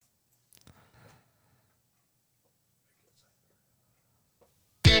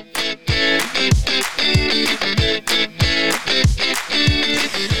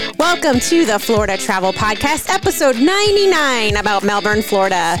Welcome to the Florida Travel Podcast, episode 99 about Melbourne,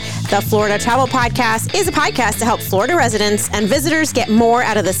 Florida. The Florida Travel Podcast is a podcast to help Florida residents and visitors get more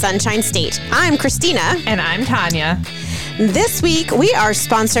out of the Sunshine State. I'm Christina. And I'm Tanya. This week, we are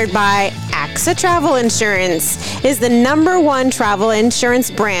sponsored by AXA Travel Insurance. It is the #1 travel insurance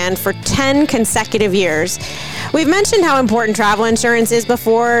brand for 10 consecutive years. We've mentioned how important travel insurance is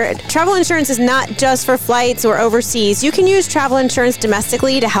before. Travel insurance is not just for flights or overseas. You can use travel insurance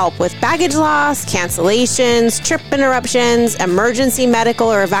domestically to help with baggage loss, cancellations, trip interruptions, emergency medical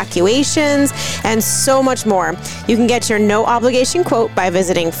or evacuations, and so much more. You can get your no obligation quote by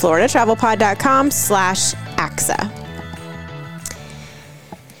visiting floridatravelpod.com/AXA.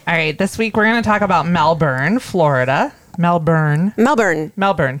 All right, this week we're going to talk about Melbourne, Florida. Melbourne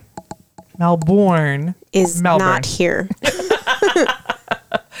is not here.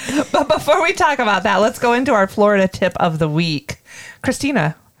 But before we talk about that, let's go into our Florida tip of the week.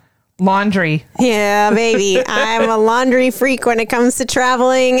 Christina, laundry. Yeah, baby. I'm a laundry freak when it comes to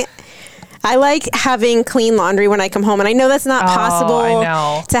traveling. I like having clean laundry when I come home. And I know that's not possible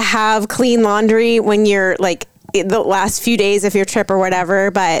to have clean laundry when you're like the last few days of your trip or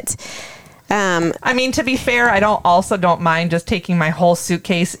whatever, but I mean, to be fair, I don't mind just taking my whole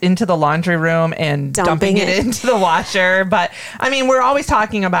suitcase into the laundry room and dumping it into the washer. But I mean, we're always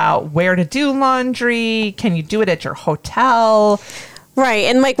talking about where to do laundry. Can you do it at your hotel? Right.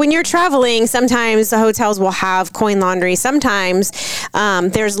 And like when you're traveling, sometimes the hotels will have coin laundry. Sometimes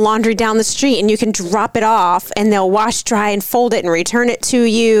there's laundry down the street and you can drop it off and they'll wash, dry, and fold it and return it to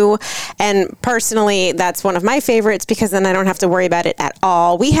you. And personally, that's one of my favorites because then I don't have to worry about it at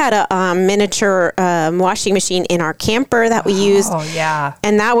all. We had a miniature washing machine in our camper that we used. Oh, yeah.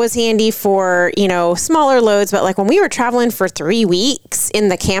 And that was handy for, smaller loads. But like when we were traveling for 3 weeks in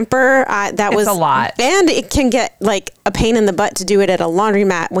the camper, was a lot. And it can get like a pain in the butt to do it at a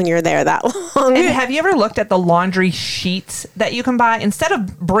laundromat when you're there that long. And have you ever looked at the laundry sheets that you can buy? Instead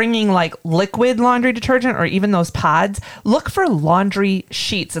of bringing like liquid laundry detergent or even those pods, look for laundry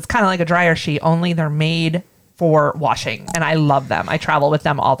sheets. It's kind of like a dryer sheet, only they're made for washing. And I love them. I travel with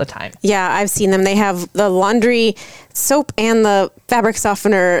them all the time. Yeah, I've seen them. They have the laundry soap and the fabric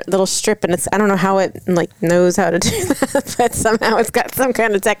softener little strip. And I don't know how it knows how to do that, but somehow it's got some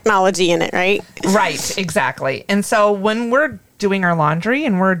kind of technology in it, right? Right, exactly. And so when we're doing our laundry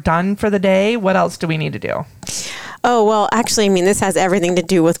and we're done for the day, what else do we need to do? Oh, well, actually, this has everything to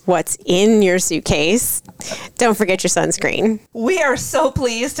do with what's in your suitcase. Don't forget your sunscreen. We are so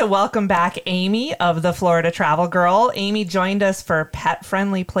pleased to welcome back Amy of the Florida Travel Girl. Amy joined us for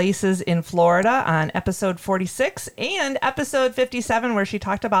Pet-Friendly Places in Florida on episode 46 and episode 57, where she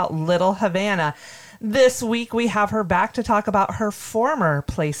talked about Little Havana. This week, we have her back to talk about her former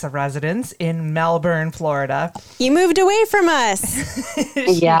place of residence in Melbourne, Florida. You moved away from us.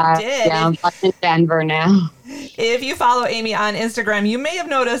 Yeah, I'm in Denver now. If you follow Amy on Instagram, you may have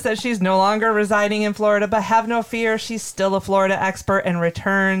noticed that she's no longer residing in Florida, but have no fear, she's still a Florida expert and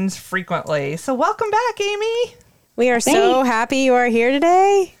returns frequently. So welcome back, Amy. We are so happy you are here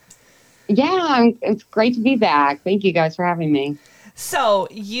today. Yeah, it's great to be back. Thank you guys for having me. So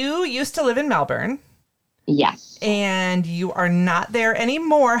you used to live in Melbourne. Yes. And you are not there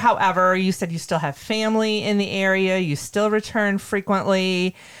anymore. However, you said you still have family in the area. You still return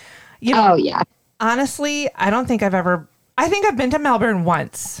frequently. Oh, yeah. Honestly, I think I've been to Melbourne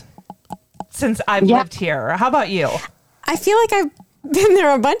once since I've lived here. How about you? I feel like I've been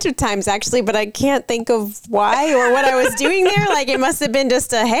there a bunch of times, actually, but I can't think of why or what I was doing there. Like, it must have been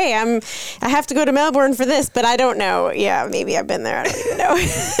just hey, I have to go to Melbourne for this, but I don't know. Yeah, maybe I've been there. I don't even know.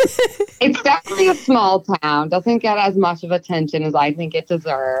 It's definitely a small town. Doesn't get as much of attention as I think it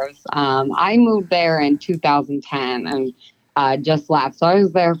deserves. I moved there in 2010 and just left. So I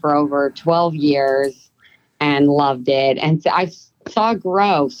was there for over 12 years and loved it. And I saw it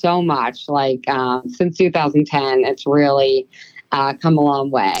grow so much. Like, since 2010, it's really come a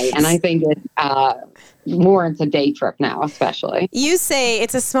long way. And I think it's more into day trip now, especially. You say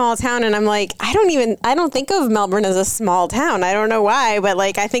it's a small town, and I'm like, I don't think of Melbourne as a small town. I don't know why, but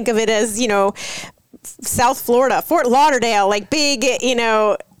like I think of it as, South Florida, Fort Lauderdale, like big,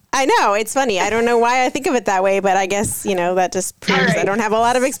 I know, it's funny. I don't know why I think of it that way, but I guess, that just proves I don't have a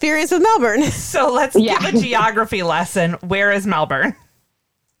lot of experience with Melbourne. So let's give a geography lesson. Where is Melbourne?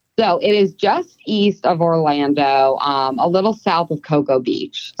 So it is just east of Orlando, a little south of Cocoa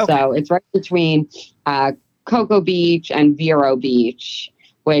Beach. Okay. So it's right between Cocoa Beach and Vero Beach,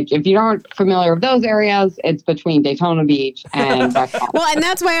 which if you aren't familiar with those areas, it's between Daytona Beach and Well, and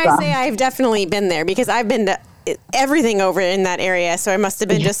that's why I say I've definitely been there, because I've been to everything over in that area. So I must have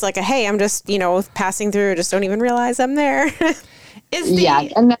been just like, hey, I'm just, passing through. Just don't even realize I'm there.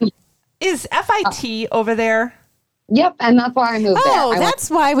 And then Is FIT over there? Yep, and that's why I moved there. Oh, that's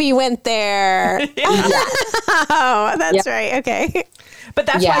why we went there. Oh, that's right. Okay. But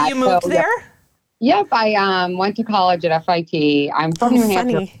that's why you moved there? Yep, I went to college at FIT. I'm from New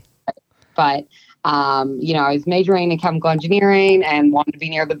Hampshire, but I was majoring in chemical engineering and wanted to be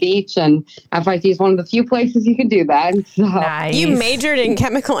near the beach, and FIT is one of the few places you can do that. So. Nice. You majored in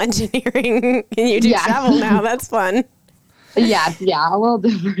chemical engineering and you do travel now. That's fun. Yes, a little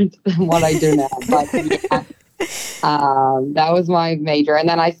different than what I do now, but that was my major. And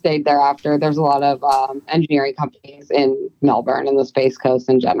then I stayed there after. There's a lot of engineering companies in Melbourne and the Space Coast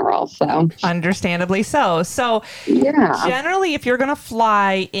in general. So understandably so. So generally, if you're going to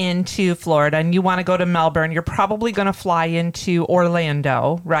fly into Florida and you want to go to Melbourne, you're probably going to fly into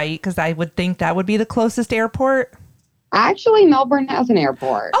Orlando, right? Because I would think that would be the closest airport. Actually, Melbourne has an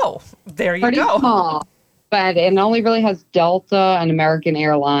airport. Oh, there you Pretty go. Small, but it only really has Delta and American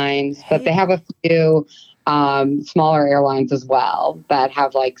Airlines, but they have a few smaller airlines as well that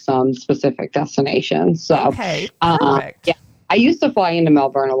have like some specific destinations. So, okay, perfect. I used to fly into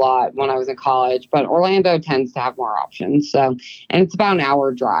Melbourne a lot when I was in college, but Orlando tends to have more options. So, and it's about an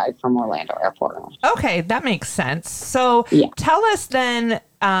hour drive from Orlando Airport. Okay, that makes sense. So tell us then,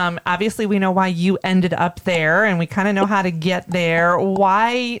 obviously we know why you ended up there and we kind of know how to get there.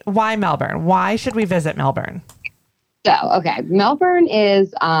 Why Melbourne? Why should we visit Melbourne? So, okay, Melbourne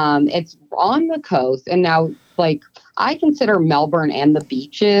is, it's on the coast. And now, like, I consider Melbourne and the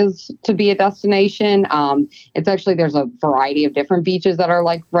beaches to be a destination. It's actually, there's a variety of different beaches that are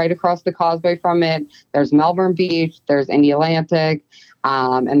like right across the causeway from it. There's Melbourne Beach, there's Indian Atlantic,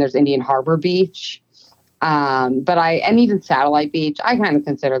 and there's Indian Harbor Beach. And even Satellite Beach, I kind of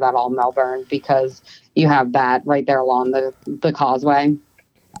consider that all Melbourne because you have that right there along the causeway.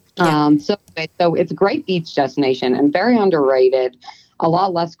 So it's a great beach destination and very underrated, a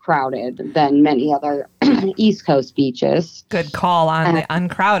lot less crowded than many other East Coast beaches. Good call on the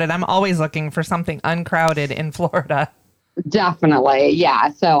uncrowded. I'm always looking for something uncrowded in Florida. Definitely. Yeah.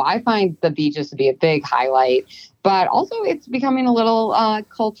 So I find the beaches to be a big highlight, but also it's becoming a little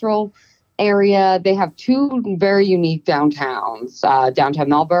cultural area. They have two very unique downtowns, downtown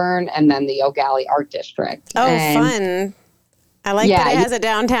Melbourne and then the Eau Gallie Art District. Oh, fun. I like that it has a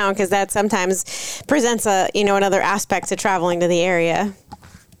downtown because that sometimes presents another aspect to traveling to the area.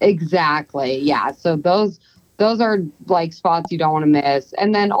 Exactly. Yeah. So those are like spots you don't want to miss.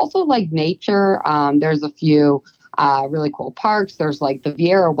 And then also like nature. There's a few really cool parks. There's like the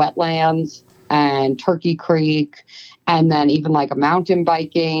Vieira Wetlands and Turkey Creek, and then even like a mountain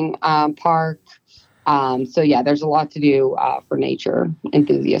biking park. There's a lot to do for nature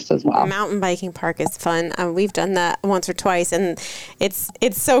enthusiasts as well. Mountain biking park is fun. We've done that once or twice, and it's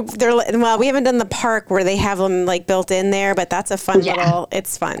so we haven't done the park where they have them like built in there, but that's a fun little.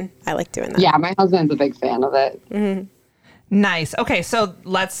 It's fun. I like doing that. Yeah, my husband's a big fan of it. Mm-hmm. Nice. Okay, so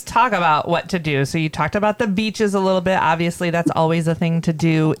let's talk about what to do. So you talked about the beaches a little bit. Obviously, that's always a thing to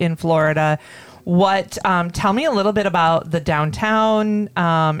do in Florida. Tell me a little bit about the downtown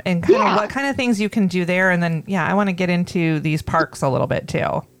and kind of what kind of things you can do there. And then, I want to get into these parks a little bit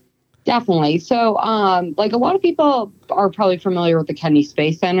too. Definitely. So, like a lot of people are probably familiar with the Kennedy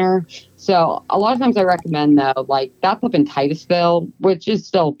Space Center. So a lot of times I recommend though, like that's up in Titusville, which is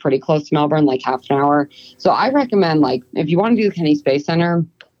still pretty close to Melbourne, like half an hour. So I recommend like, if you want to do the Kennedy Space Center,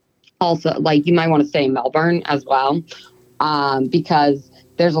 also like you might want to stay in Melbourne as well, because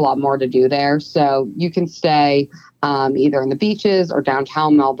there's a lot more to do there. So you can stay either in the beaches or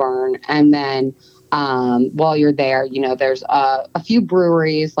downtown Melbourne. And then while you're there, there's a few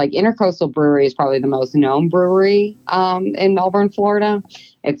breweries, like Intercoastal Brewery is probably the most known brewery in Melbourne, Florida.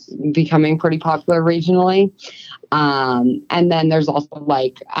 It's becoming pretty popular regionally. And then there's also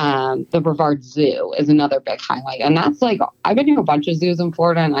like the Brevard Zoo is another big highlight. And that's like, I've been to a bunch of zoos in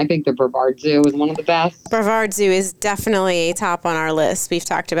Florida, and I think the Brevard Zoo is one of the best. Brevard Zoo is definitely top on our list. We've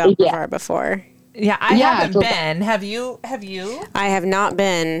talked about Brevard before. Yeah, I haven't been. Have you? I have not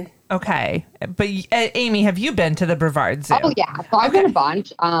been. Okay. But Amy, have you been to the Brevard Zoo? Oh, yeah. So I've been a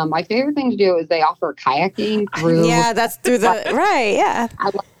bunch. My favorite thing to do is they offer kayaking through. Yeah, that's through right. Yeah.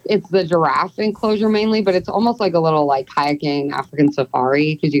 It's the giraffe enclosure mainly, but it's almost like a little like kayaking African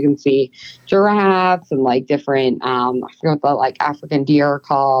safari because you can see giraffes and like different, I forget what the like African deer are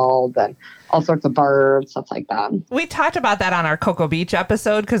called, and all sorts of birds, stuff like that. We talked about that on our Cocoa Beach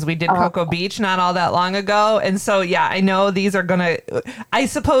episode because we did Cocoa Beach not all that long ago. And so, yeah, I know these are going to, I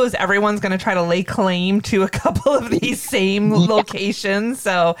suppose everyone's going to try to lay claim to a couple of these same locations.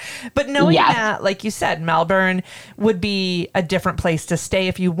 So, but knowing that, like you said, Melbourne would be a different place to stay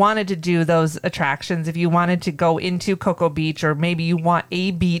if you wanted to do those attractions, if you wanted to go into Cocoa Beach, or maybe you want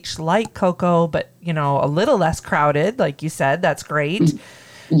a beach like Cocoa, but, you know, a little less crowded, like you said, that's great.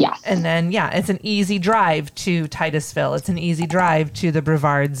 Yes. And then, it's an easy drive to Titusville. It's an easy drive to the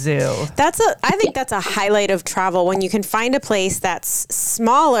Brevard Zoo. I think that's a highlight of travel, when you can find a place that's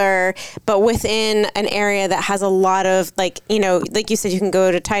smaller, but within an area that has a lot of, like, you know, like you said, you can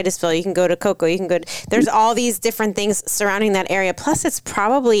go to Titusville, you can go to Cocoa, there's all these different things surrounding that area. Plus, it's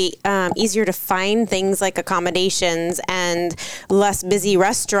probably easier to find things like accommodations and less busy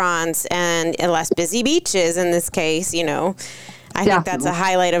restaurants and less busy beaches in this case, you know. I think that's a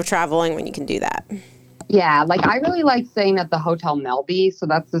highlight of traveling when you can do that. Yeah, like I really like staying at the Hotel Melby. So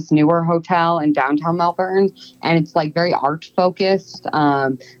that's this newer hotel in downtown Melbourne, and it's like very art focused.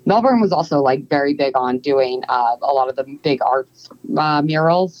 Melbourne was also like very big on doing a lot of the big art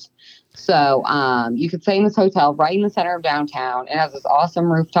murals. So you could stay in this hotel right in the center of downtown. It has this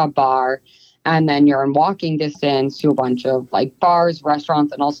awesome rooftop bar. And then you're in walking distance to a bunch of like bars,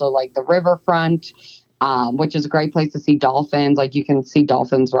 restaurants, and also like the riverfront. Which is a great place to see dolphins. Like you can see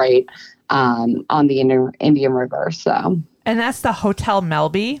dolphins right on the Indian River. So, and that's the Hotel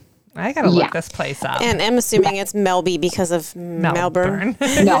Melby. I gotta look this place up. And I'm assuming it's Melby because of Melbourne.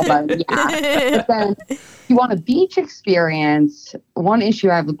 Melbourne, yeah. But then, if you want a beach experience, one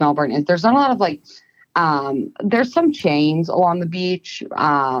issue I have with Melbourne is there's not a lot of like. There's some chains along the beach,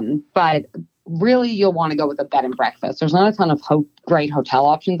 but really you'll want to go with a bed and breakfast. There's not a ton of great hotel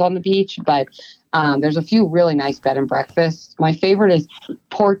options on the beach, but there's a few really nice bed and breakfasts. My favorite is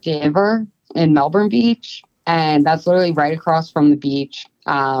Port Diver in Melbourne Beach, and that's literally right across from the beach.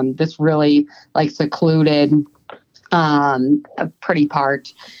 This really like secluded, pretty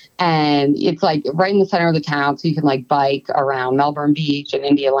part. And it's like right in the center of the town, so you can like bike around Melbourne Beach and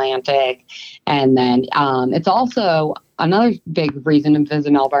India Atlantic. And then it's also another big reason to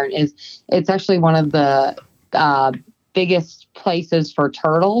visit Melbourne is it's actually one of the biggest places for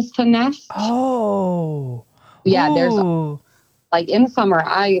turtles to nest. Oh. Yeah, there's like in the summer,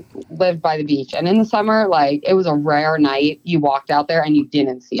 I lived by the beach, and in the summer, like it was a rare night you walked out there and you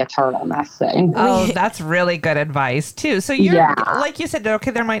didn't see a turtle nesting. Oh, that's really good advice too. So you're like you said,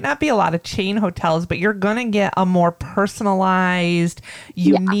 okay, there might not be a lot of chain hotels, but you're going to get a more personalized,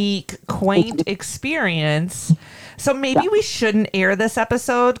 unique, quaint experience. So maybe we shouldn't air this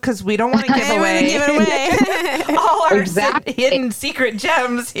episode because we don't want to give away all our hidden secret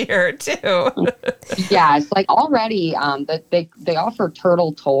gems here too. Yeah, it's like already they offer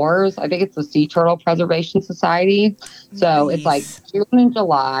turtle tours. I think it's the Sea Turtle Preservation Society. So it's like June and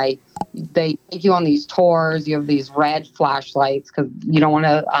July. They take you on these tours. You have these red flashlights because you don't want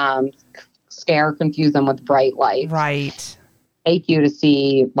to scare or confuse them with bright lights. Right. Take you to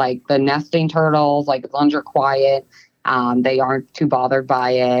see like the nesting turtles, like as long as you're quiet. They aren't too bothered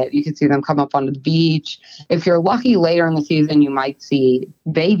by it. You can see them come up onto the beach. If you're lucky later in the season, you might see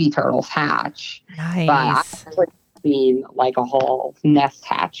baby turtles hatch. Nice. But I've never seen like a whole nest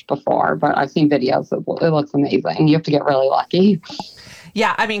hatch before, but I've seen videos. It looks amazing. You have to get really lucky.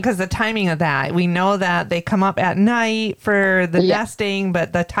 Yeah, I mean, because the timing of that, we know that they come up at night for the nesting,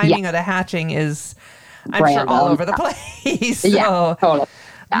 but the timing of the hatching is, I'm sure, all over the place. So yeah, totally.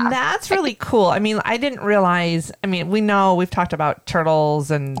 Yeah. That's really cool. I mean, I didn't realize, I mean, we know we've talked about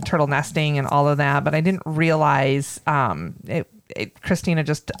turtles and turtle nesting and all of that, but I didn't realize Christina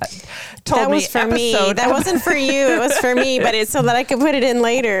just told me. That was for me. That wasn't for you. It was for me, but it's so that I could put it in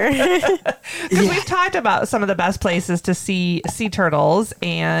later. Because we've talked about some of the best places to see sea turtles,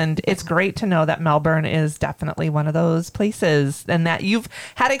 and it's great to know that Melbourne is definitely one of those places, and that you've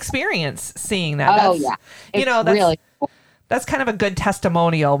had experience seeing that. Oh, yeah. It's that's really cool. That's kind of a good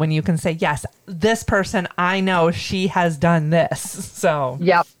testimonial when you can say, yes, this person, I know she has done this. So,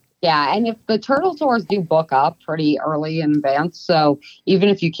 yep. Yeah. And if the turtle tours do book up pretty early in advance. So even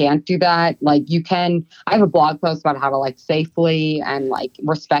if you can't do that, like you can, I have a blog post about how to like safely and like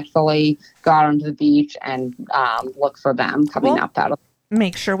respectfully go out onto the beach and look for them coming up out of.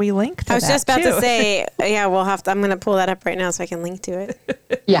 Make sure we link to that. I was just about to say, yeah, I'm going to pull that up right now so I can link to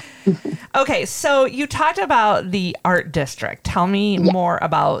it. Yeah. Okay, so you talked about the art district. Tell me more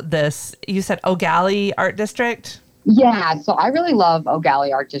about this. You said O'Galley Art District? Yeah, so I really love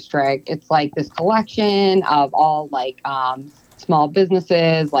O'Galley Art District. It's like this collection of all like small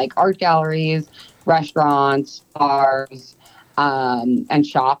businesses, like art galleries, restaurants, bars, and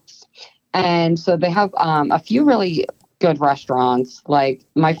shops. And so they have a few really good restaurants. Like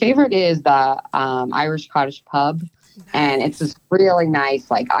my favorite is the Irish Cottage Pub. And it's this really nice,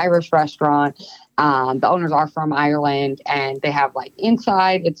 like, Irish restaurant. The owners are from Ireland, and they have, like,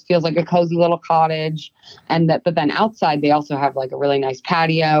 inside, it feels like a cozy little cottage. But then outside, they also have, like, a really nice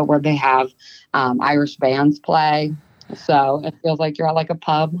patio where they have Irish bands play. So it feels like you're at, like, a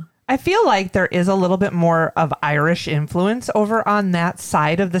pub. I feel like there is a little bit more of Irish influence over on that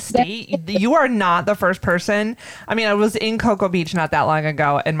side of the state. You are not the first person. I mean, I was in Cocoa Beach not that long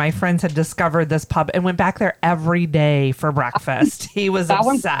ago, and my friends had discovered this pub and went back there every day for breakfast. He was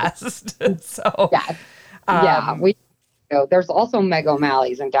obsessed. So, there's also Meg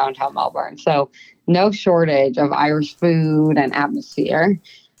O'Malley's in downtown Melbourne. So no shortage of Irish food and atmosphere,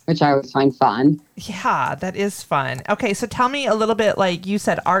 which I always find fun. Yeah, that is fun. Okay, so tell me a little bit, like you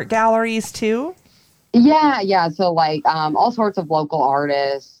said, art galleries too? Yeah. So like all sorts of local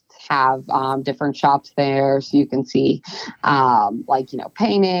artists have different shops there. So you can see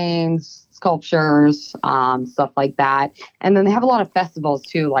paintings, sculptures, stuff like that. And then they have a lot of festivals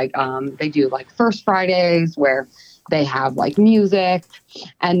too. Like they do like First Fridays where they have like music.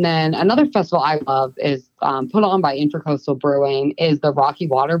 And then another festival I love is put on by Intracoastal Brewing is the Rocky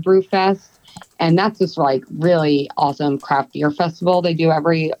Water Brew Fest. And that's just like really awesome craft beer festival. They do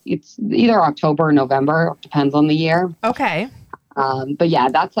it's either October or November, depends on the year. Okay. But yeah,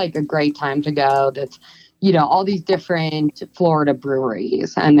 that's like a great time to go. That's, all these different Florida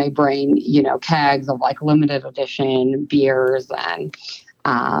breweries, and they bring, kegs of like limited edition beers, and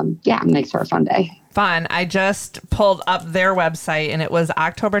it makes for a fun day. Fun. I just pulled up their website, and it was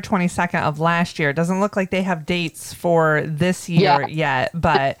October 22nd of last year. It doesn't look like they have dates for this year yet,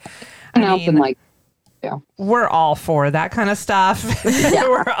 but we're all for that kind of stuff. Yeah.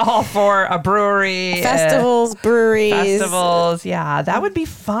 We're all for a brewery. Festivals, breweries. Festivals. Yeah, that would be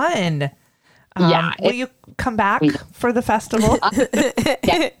fun. Will you come back for the festival?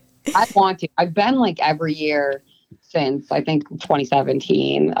 Yeah, I want to. I've been like every year since I think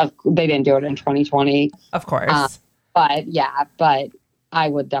 2017. They didn't do it in 2020. Of course. But I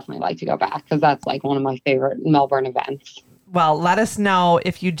would definitely like to go back because that's like one of my favorite Melbourne events. Well, let us know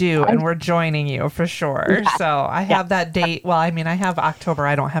if you do, and we're joining you for sure. Yeah. So I have that date. Well, I mean, I have October.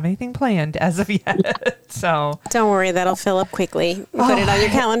 I don't have anything planned as of yet. So don't worry, that'll fill up quickly. Put it on your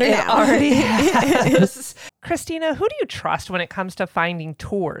calendar now. Already has. Christina, who do you trust when it comes to finding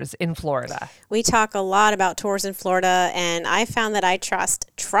tours in Florida? We talk a lot about tours in Florida, and I found that I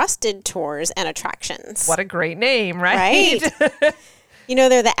trust Trusted Tours and Attractions. What a great name, right? Right.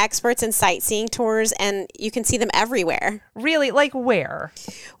 They're the experts in sightseeing tours, and you can see them everywhere. Really? Like where?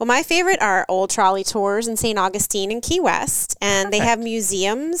 Well, my favorite are Old Trolley Tours in St. Augustine and Key West, and They have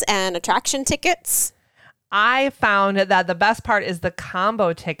museums and attraction tickets. I found that the best part is the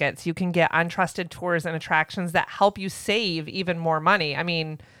combo tickets you can get on Trusted Tours and Attractions that help you save even more money. I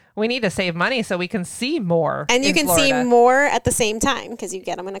mean, we need to save money so we can see more. And you can see more at the same time because you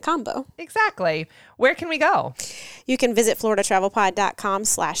get them in a combo. Exactly. Where can we go? You can visit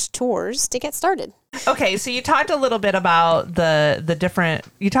floridatravelpod.com/tours to get started. Okay, so you talked a little bit about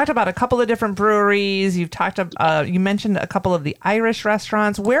you talked about a couple of different breweries. You mentioned a couple of the Irish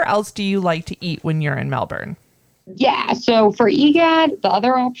restaurants. Where else do you like to eat when you're in Melbourne? Yeah, so for EGAD, the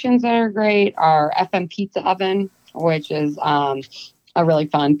other options that are great are FM Pizza Oven, which is a really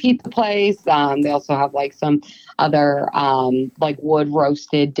fun pizza place. They also have like some other like wood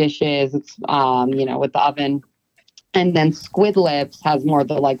roasted dishes. It's with the oven. And then Squid Lips has more of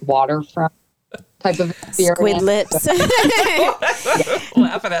the like waterfront type of experience. Squid Lips.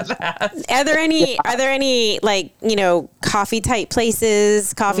 Laughing at that. Are there any like, coffee type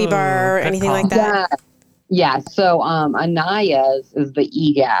places, coffee bar, anything like that? Yeah. So Anaya's is the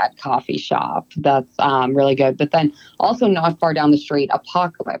EGAD coffee shop. That's really good. But then also not far down the street,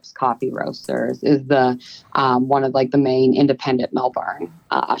 Apocalypse Coffee Roasters is the one of like the main independent Melbourne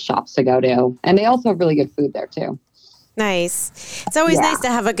shops to go to. And they also have really good food there too. Nice. It's always nice to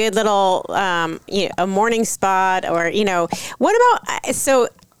have a good little, a morning spot or, what about, so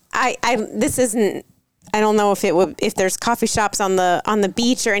this isn't, I don't know if there's coffee shops on the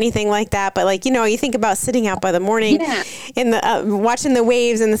beach or anything like that, but like, you think about sitting out by the morning in the, watching the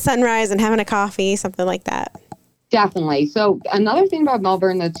waves and the sunrise and having a coffee, something like that. Definitely. So another thing about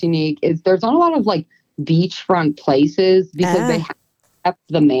Melbourne that's unique is there's not a lot of like beachfront places because they have kept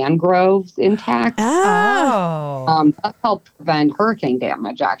the mangroves intact. That helped prevent hurricane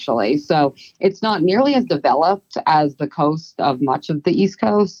damage, actually. So it's not nearly as developed as the coast of much of the East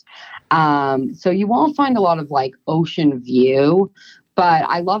Coast. So you won't find a lot of like ocean view, But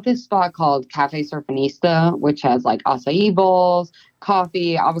I love this spot called Cafe Surfinista, which has like acai bowls,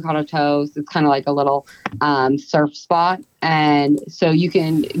 coffee, avocado toast. It's kind of like a little surf spot. And so you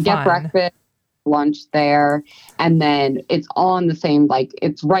can get Fun. breakfast, lunch there. And then it's on the same, like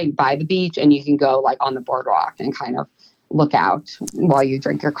it's right by the beach. And you can go like on the boardwalk and kind of look out while you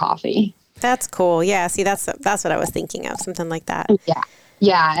drink your coffee. That's cool. Yeah. See, that's what I was thinking of. Something like that. Yeah.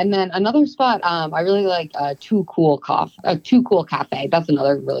 Yeah, and then another spot, I really like Too Cool Cafe. That's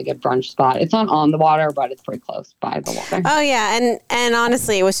another really good brunch spot. It's not on the water, but it's pretty close by the water. Oh yeah, and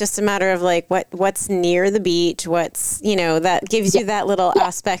honestly, it was just a matter of like what's near the beach, what's that gives you that little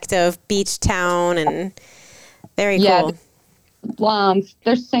aspect of beach town, and very cool.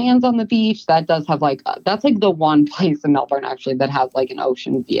 There's sands on the beach. That does have like that's like the one place in Melbourne actually that has like an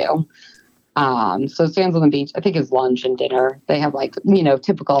ocean view. So sands on the beach, I think is lunch and dinner. They have like,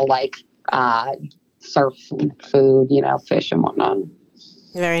 typical like, surf food, fish and whatnot.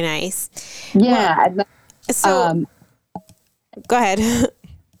 Very nice. Yeah. Well, so go ahead.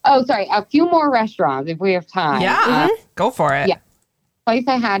 Oh, sorry. A few more restaurants if we have time. Yeah. Go for it. Yeah. Place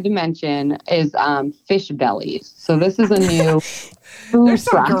I had to mention is, Fish Bellies. So this is a new food There's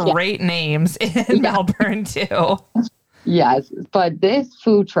some truck. great names in Melbourne too. Yes, but this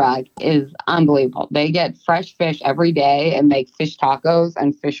food truck is unbelievable. They get fresh fish every day and make fish tacos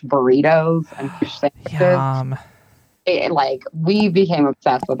and fish burritos and fish sandwiches. Yum. We became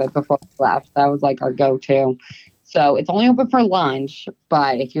obsessed with it before we left. That was like our go-to. So it's only open for lunch,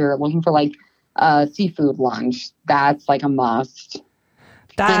 but if you're looking for like seafood lunch, that's like a must.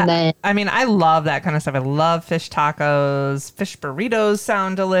 I love that kind of stuff. I love fish tacos. Fish burritos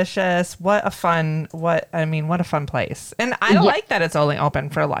sound delicious. What a fun place. And I like that it's only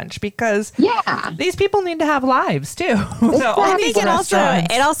open for lunch because these people need to have lives too. So I think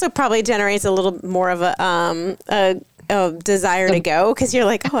it also probably generates a little more of a desire to go because you're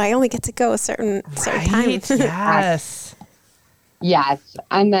like, oh, I only get to go a certain time. Yes. Yes.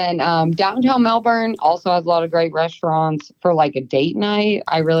 And then downtown Melbourne also has a lot of great restaurants for like a date night.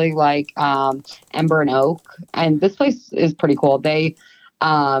 I really like Ember and Oak. And this place is pretty cool. They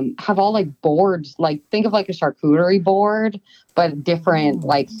have all like boards, like think of like a charcuterie board, but different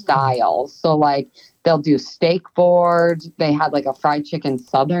like styles. So like they'll do steak boards. They had like a fried chicken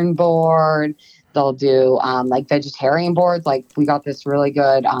southern board. They'll do like vegetarian boards. Like we got this really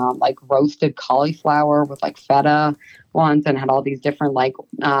good like roasted cauliflower with like feta ones and had all these different like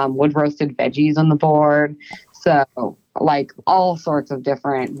wood roasted veggies on the board. So like all sorts of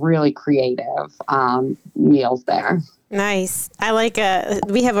different really creative meals there. Nice. I like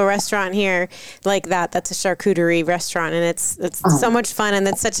we have a restaurant here like that's a charcuterie restaurant, and it's so much fun, and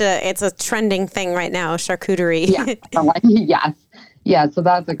it's a trending thing right now, charcuterie. Yes. Yeah, so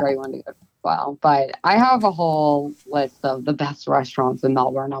that's a great one to go to. Well, but I have a whole list of the best restaurants in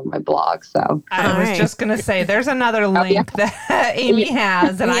Melbourne on my blog. So I was just going to say, there's another link that Amy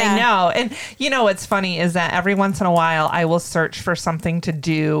has, and I know. And what's funny is that every once in a while I will search for something to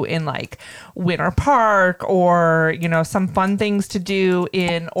do in like Winter Park or, some fun things to do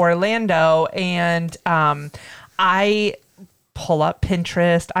in Orlando. And I pull up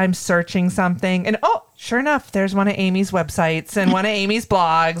Pinterest, I'm searching something, and sure enough, there's one of Amy's websites and one of Amy's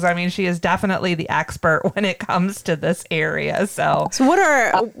blogs. I mean, she is definitely the expert when it comes to this area. So what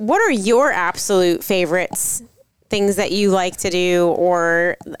are your absolute favorites, things that you like to do,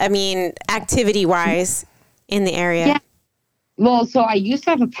 or activity wise in the area? Yeah. Well, so I used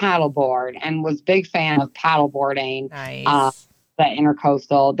to have a paddleboard and was a big fan of paddleboarding. Nice. The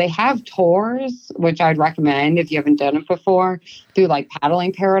Intercoastal. They have tours, which I'd recommend if you haven't done it before, through like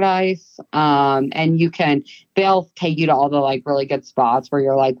Paddling Paradise. And they'll take you to all the like really good spots where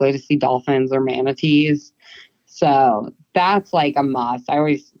you're likely to see dolphins or manatees. So that's like a must. I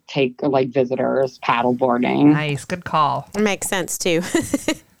always take like visitors paddleboarding. Nice. Good call. It makes sense too.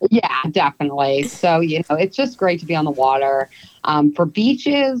 Yeah, definitely. So, it's just great to be on the water. For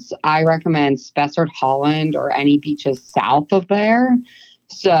beaches, I recommend Spessart Holland or any beaches south of there.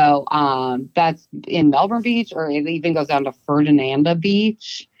 So that's in Melbourne Beach, or it even goes down to Ferdinanda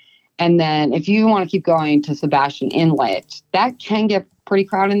Beach. And then if you want to keep going to Sebastian Inlet, that can get pretty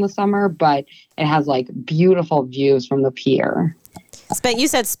crowded in the summer, but it has like beautiful views from the pier. You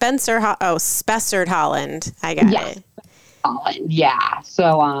said Spessart Holland. I got it. Holland, yeah.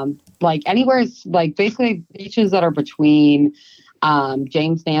 So, like anywhere, like basically beaches that are between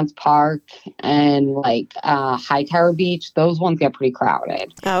James Nance Park and like High Tower Beach, those ones get pretty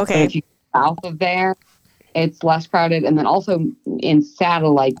crowded. Oh, okay. But if you go south of there, it's less crowded. And then also in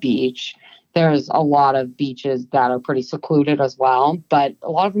Satellite Beach, there's a lot of beaches that are pretty secluded as well, but a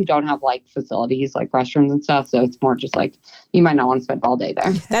lot of them don't have like facilities like restrooms and stuff. So it's more just like you might not want to spend all day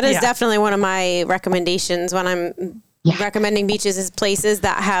there. That is definitely one of my recommendations when I'm recommending beaches, is places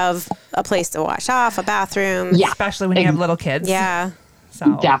that have a place to wash off, a bathroom. Yeah. Especially when you have little kids. Yeah.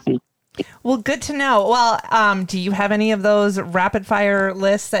 So Definitely. Well, good to know. Well, do you have any of those rapid fire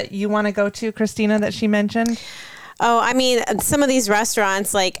lists that you want to go to, Christina, that she mentioned? Oh, I mean, some of these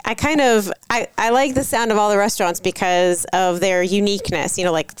restaurants, like I like the sound of all the restaurants because of their uniqueness, you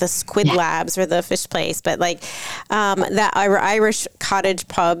know, like the Squid Labs or the Fish Place. But like that Irish cottage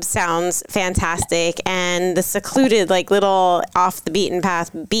pub sounds fantastic. And the secluded, like little off the beaten path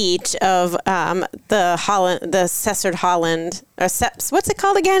beach of the Spessard Holland. Or what's it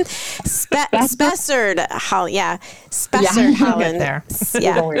called again? Spessard Holland. Yeah. Spessard Holland. There.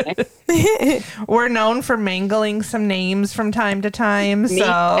 Yeah. We're known for mangling some names from time to time. Me too.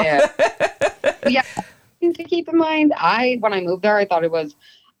 Yeah. To keep in mind, when I moved there, I thought it was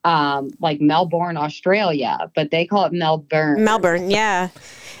like Melbourne, Australia, but they call it Melbourne. Melbourne, yeah.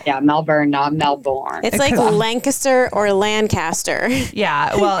 Yeah, Melbourne, not Melbourne. It's like Lancaster or Lancaster.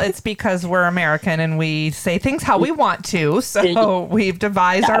 Yeah, well, it's because we're American and we say things how we want to. So we've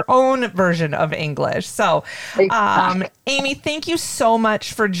devised our own version of English. So, Amy, thank you so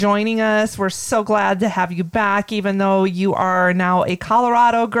much for joining us. We're so glad to have you back, even though you are now a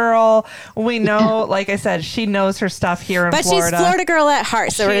Colorado girl. We know, like I said, she knows her stuff here in Florida. But she's Florida girl at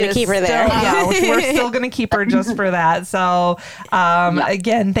heart, so we're going to keep her there. Yeah, we're still going to keep her just for that. So,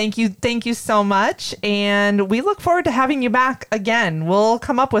 again, thank you so much, and we look forward to having you back again. We'll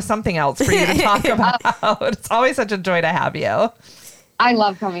come up with something else for you to talk about. It's always such a joy to have you. I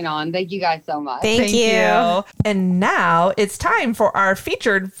love coming on. Thank you guys so much. Thank you. And now it's time for our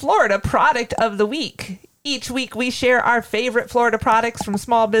featured Florida product of the week. Each week we share our favorite Florida products from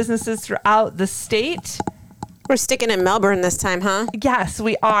small businesses throughout the state. We're sticking in Melbourne this time, huh? Yes,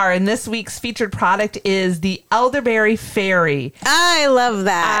 we are. And this week's featured product is the Elderberry Fairy. I love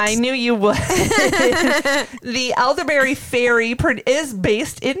that. I knew you would. The Elderberry Fairy is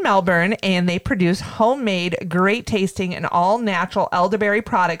based in Melbourne, and they produce homemade, great tasting, and all natural elderberry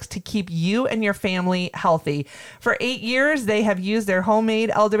products to keep you and your family healthy. For 8 years, they have used their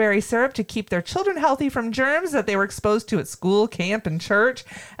homemade elderberry syrup to keep their children healthy from germs that they were exposed to at school, camp, and church.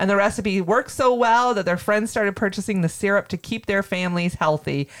 And the recipe worked so well that their friends started purchasing the syrup to keep their families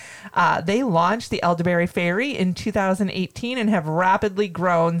healthy. They launched the Elderberry Fairy in 2018 and have rapidly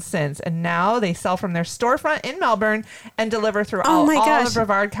grown since. And now they sell from their storefront in Melbourne and deliver throughout all of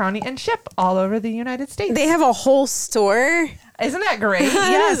Brevard County and ship all over the United States. They have a whole store. Isn't that great?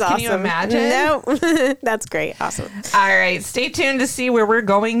 Yes. Awesome. Can you imagine? No, that's great. Awesome. All right. Stay tuned to see where we're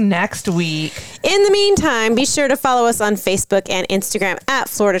going next week. In the meantime, be sure to follow us on Facebook and Instagram at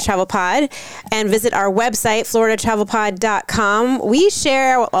Florida Travel Pod and visit our website, floridatravelpod.com. We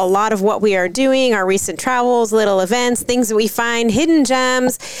share a lot of what we are doing, our recent travels, little events, things that we find, hidden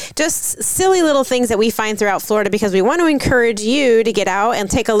gems, just silly little things that we find throughout Florida, because we want to encourage you to get out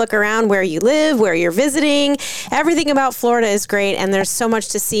and take a look around where you live, where you're visiting. Everything about Florida is great, and there's so much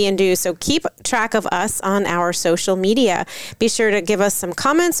to see and do. So keep track of us on our social media. Be sure to give us some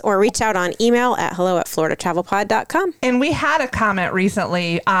comments or reach out on email at hello@floridatravelpod.com. And we had a comment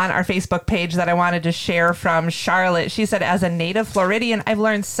recently on our Facebook page that I wanted to share from Charlotte. She said, as a native Floridian, I've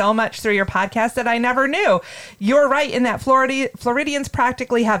learned so much through your podcast that I never knew. You're right in that Floridians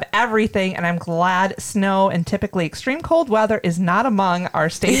practically have everything, and I'm glad snow and typically extreme cold weather is not among our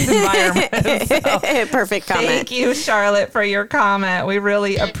state's environment. So, perfect comment. Thank you, Charlotte, for your comment. We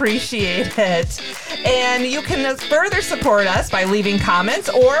really appreciate it. And you can further support us by leaving comments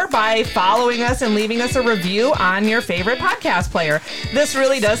or by following us and leaving us a review on your favorite podcast player. This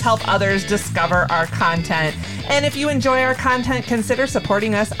really does help others discover our content. And if you enjoy our content, consider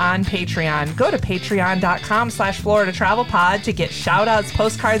supporting us on Patreon. Go to patreon.com/Florida Travel Pod to get shout outs,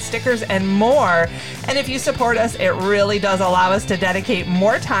 postcards, stickers, and more. And if you support us, it really does allow us to dedicate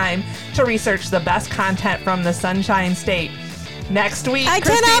more time to research the best content from the Sunshine State. Next week, I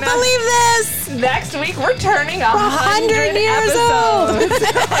Christina, cannot believe this. Next week, we're turning 100 years old.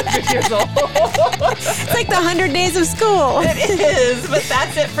 100 years old. It's like the 100 days of school. It is, but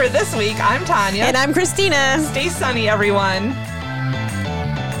that's it for this week. I'm Tanya. And I'm Christina. Stay sunny, everyone.